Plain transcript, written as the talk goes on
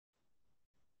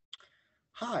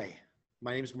Hi,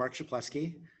 my name is Mark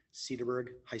Czaplewski, Cedarburg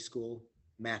High School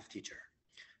math teacher.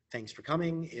 Thanks for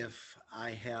coming. If I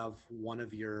have one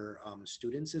of your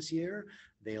students this year,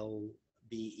 they'll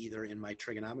be either in my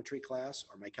trigonometry class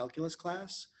or my calculus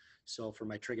class. So for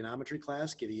my trigonometry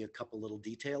class, give you a couple little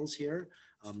details here.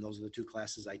 Those are the two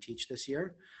classes I teach this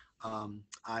year.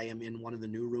 I am in one of the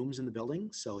new rooms in the building,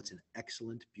 so it's an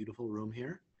excellent, beautiful room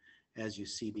here, as you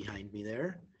see behind me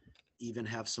there. Even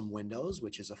have some windows,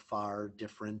 which is a far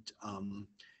different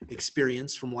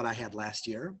experience from what I had last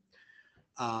year.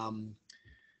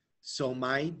 So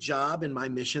my job and my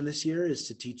mission this year is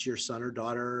to teach your son or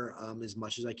daughter as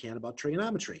much as I can about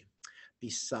trigonometry.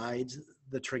 Besides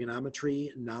the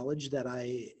trigonometry knowledge that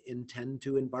I intend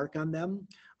to embark on them,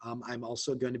 I'm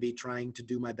also going to be trying to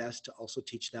do my best to also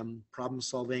teach them problem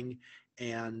solving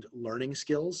and learning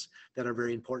skills that are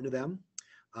very important to them.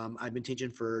 I've been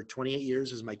teaching for 28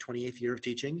 years. This is my 28th year of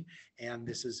teaching, and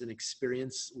this is an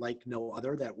experience like no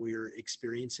other that we're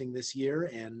experiencing this year,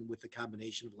 and with the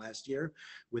combination of last year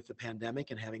with the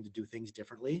pandemic and having to do things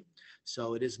differently.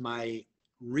 So it is my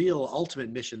real ultimate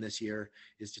mission this year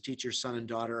is to teach your son and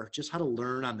daughter just how to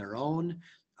learn on their own.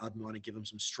 I want to give them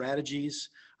some strategies.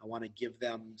 I want to give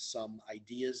them some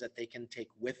ideas that they can take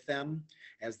with them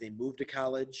as they move to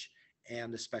college,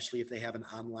 and especially if they have an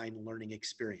online learning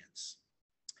experience.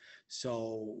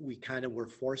 So we kind of were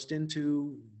forced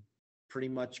into pretty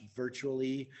much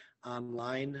virtually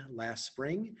online last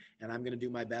spring, and I'm going to do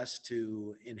my best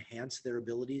to enhance their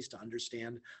abilities to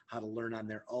understand how to learn on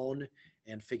their own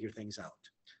and figure things out.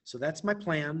 So that's my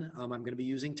plan. I'm going to be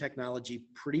using technology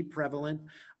pretty prevalent.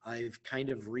 I've kind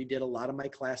of redid a lot of my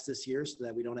class this year so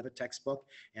that we don't have a textbook,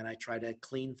 and I try to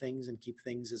clean things and keep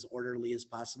things as orderly as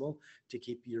possible to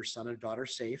keep your son or daughter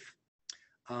safe.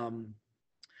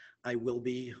 I will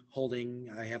be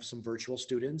I have some virtual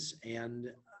students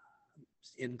and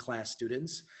in-class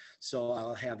students. So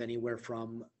I'll have anywhere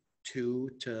from 2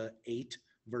 to 8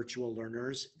 virtual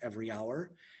learners every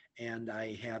hour. And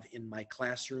I have in my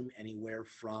classroom anywhere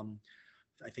from,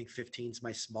 I think 15 is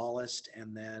my smallest,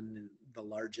 and then the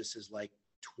largest is like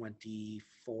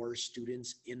 24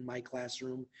 students in my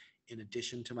classroom in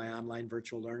addition to my online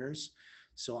virtual learners.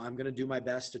 So I'm going to do my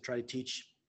best to try to teach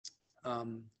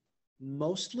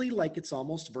mostly like it's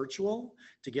almost virtual,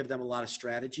 to give them a lot of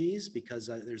strategies, because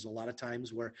there's a lot of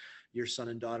times where your son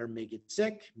and daughter may get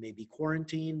sick, may be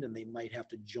quarantined, and they might have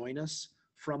to join us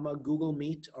from a Google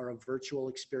Meet or a virtual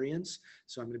experience.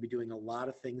 So I'm going to be doing a lot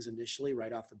of things initially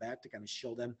right off the bat to kind of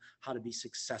show them how to be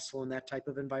successful in that type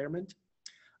of environment.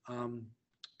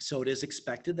 So it is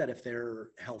expected that if they're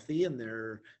healthy and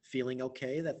they're feeling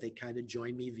okay, that they kind of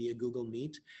join me via Google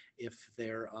Meet if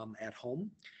they're at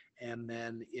home. And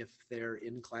then if they're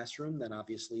in classroom, then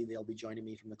obviously they'll be joining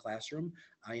me from the classroom.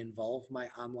 I involve my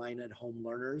online at home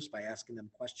learners by asking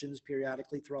them questions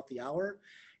periodically throughout the hour,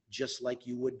 just like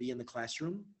you would be in the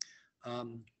classroom.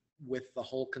 With the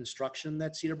whole construction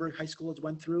that Cedarburg High School has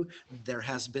went through, there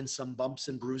has been some bumps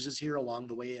and bruises here along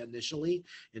the way initially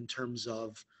in terms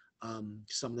of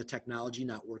some of the technology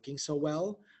not working so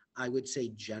well. I would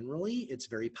say generally it's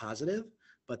very positive,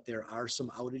 but there are some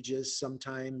outages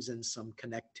sometimes and some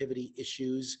connectivity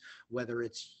issues, whether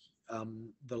it's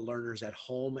the learners at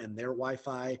home and their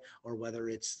Wi-Fi, or whether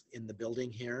it's in the building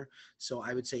here. So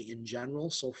I would say in general,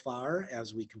 so far,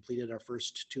 as we completed our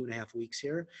first 2.5 weeks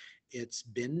here, it's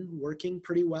been working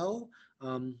pretty well.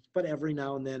 But every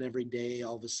now and then, every day,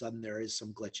 all of a sudden there is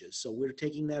some glitches. So we're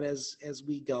taking that as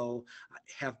we go. I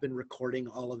have been recording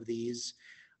all of these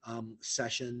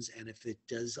sessions, and if it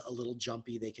does a little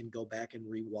jumpy, they can go back and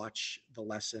rewatch the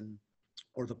lesson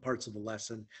or the parts of the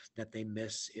lesson that they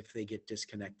miss if they get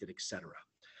disconnected, etc.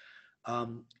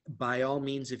 By all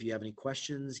means, if you have any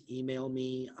questions, email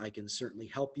me. I can certainly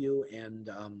help you and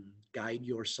guide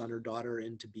your son or daughter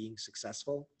into being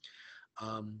successful.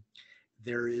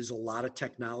 There is a lot of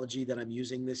technology that I'm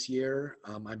using this year.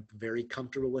 I'm very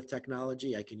comfortable with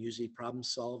technology. I can usually problem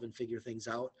solve and figure things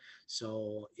out.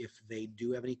 So if they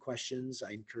do have any questions,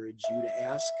 I encourage you to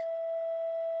ask,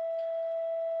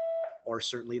 or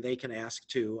certainly they can ask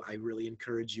too. I really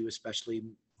encourage you, especially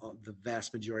the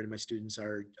vast majority of my students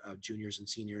are juniors and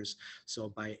seniors.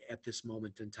 So at this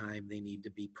moment in time, they need to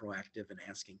be proactive in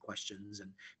asking questions and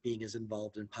being as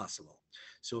involved as possible.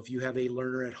 So if you have a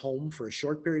learner at home for a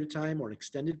short period of time or an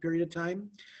extended period of time,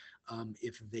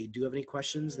 if they do have any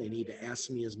questions, they need to ask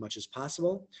me as much as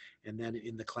possible. And then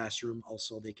in the classroom,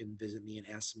 also, they can visit me and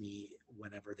ask me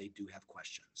whenever they do have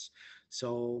questions.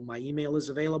 So my email is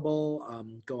available.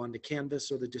 Go on to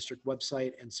Canvas or the district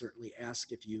website and certainly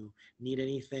ask if you need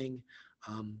anything.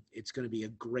 It's going to be a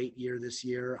great year this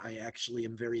year. I actually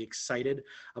am very excited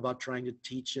about trying to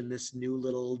teach in this new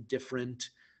little different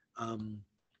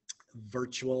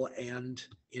virtual and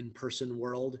in-person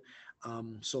world.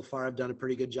 So far, I've done a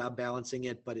pretty good job balancing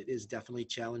it, but it is definitely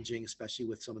challenging, especially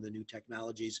with some of the new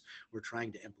technologies we're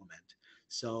trying to implement.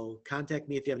 So contact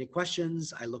me if you have any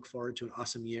questions. I look forward to an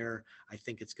awesome year. I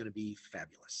think it's going to be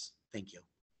fabulous. Thank you.